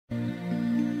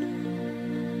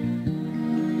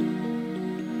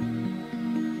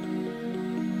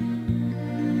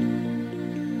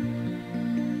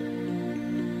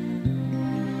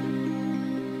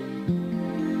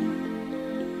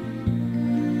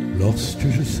Lorsque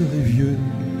je serai vieux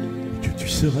et que tu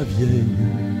seras vieille,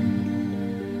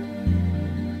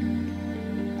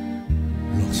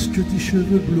 lorsque tes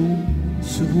cheveux blonds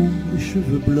seront des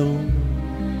cheveux blancs,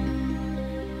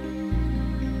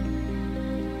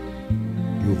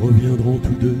 nous reviendrons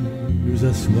tous deux nous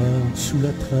asseoir sous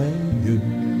la treille,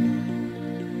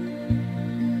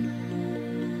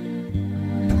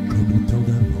 tout comme au temps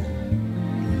d'avant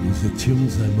où nous étions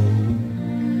amants.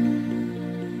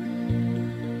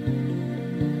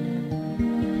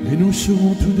 Et nous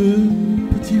serons tous deux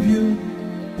petits vieux,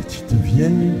 petites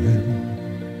vieilles,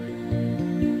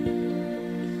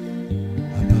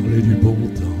 à parler du bon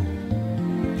temps,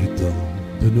 du temps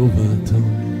de nos 20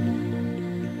 ans.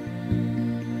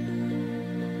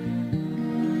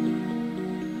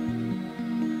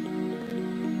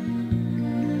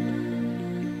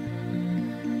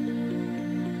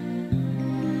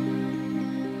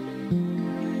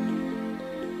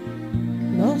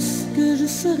 Lorsque je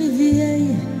serai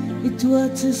vieille et toi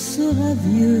tu seras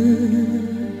vieux,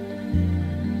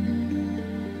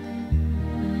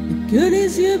 et que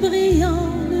les yeux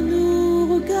brillants de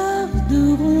nous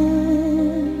regarderont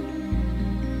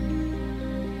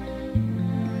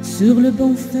sur le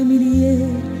banc familier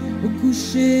au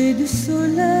coucher du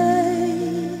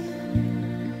soleil,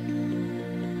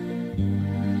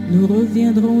 nous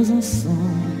reviendrons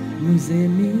ensemble nous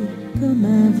aimer comme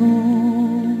avant.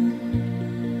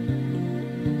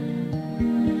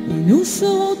 Nous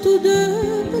serons tous deux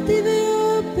petits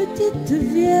vieux, petites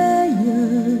vieilles,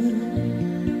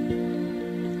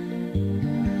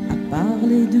 à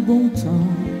parler du bon temps,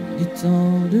 du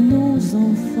temps de nos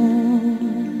enfants.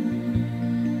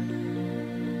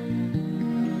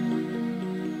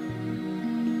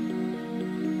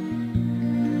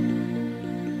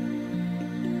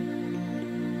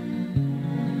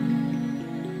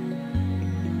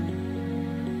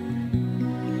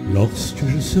 Lorsque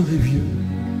je serai vieux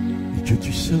et que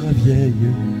tu seras vieille,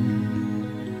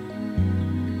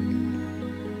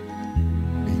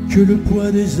 et que le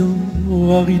poids des ans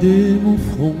aura ridé mon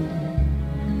front,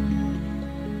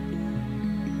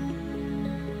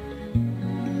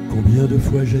 combien de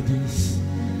fois jadis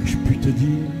ai-je pu te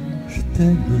dire je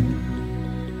t'aime?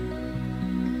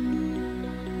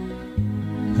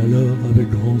 Alors avec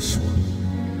grand soin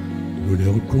nous les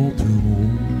recompterons,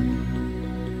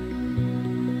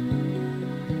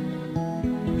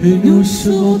 et nous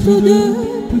serons tous deux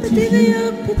petits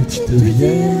vieux, petites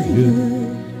vieilles,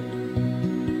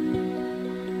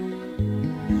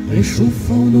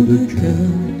 réchauffant nos deux cœurs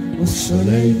au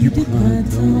soleil du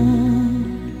printemps.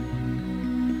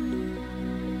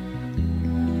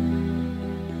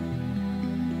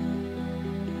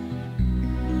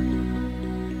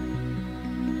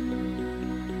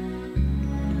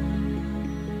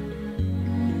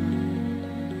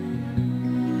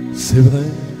 C'est vrai,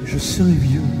 je serai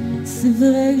vieux. C'est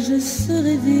vrai que je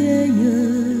serai vieille.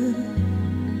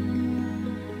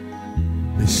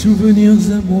 Mes souvenirs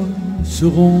à moi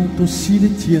seront aussi les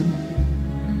tiens.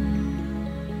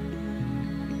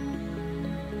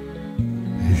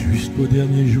 Et jusqu'au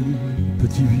dernier jour,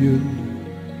 petit vieux,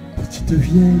 petite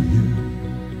vieille,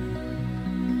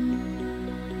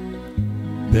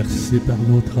 bercé par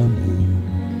notre amour,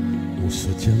 on se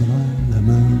tiendra la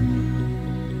main.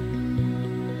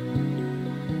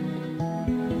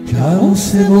 Car on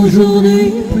s'aime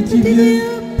aujourd'hui, petit vieux,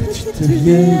 petite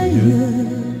vieille,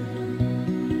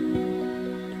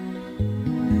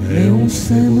 mais on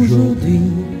s'aime aujourd'hui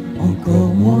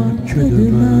encore moins que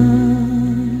demain.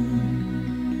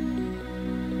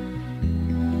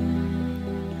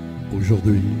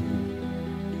 Aujourd'hui,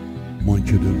 moins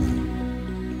que demain.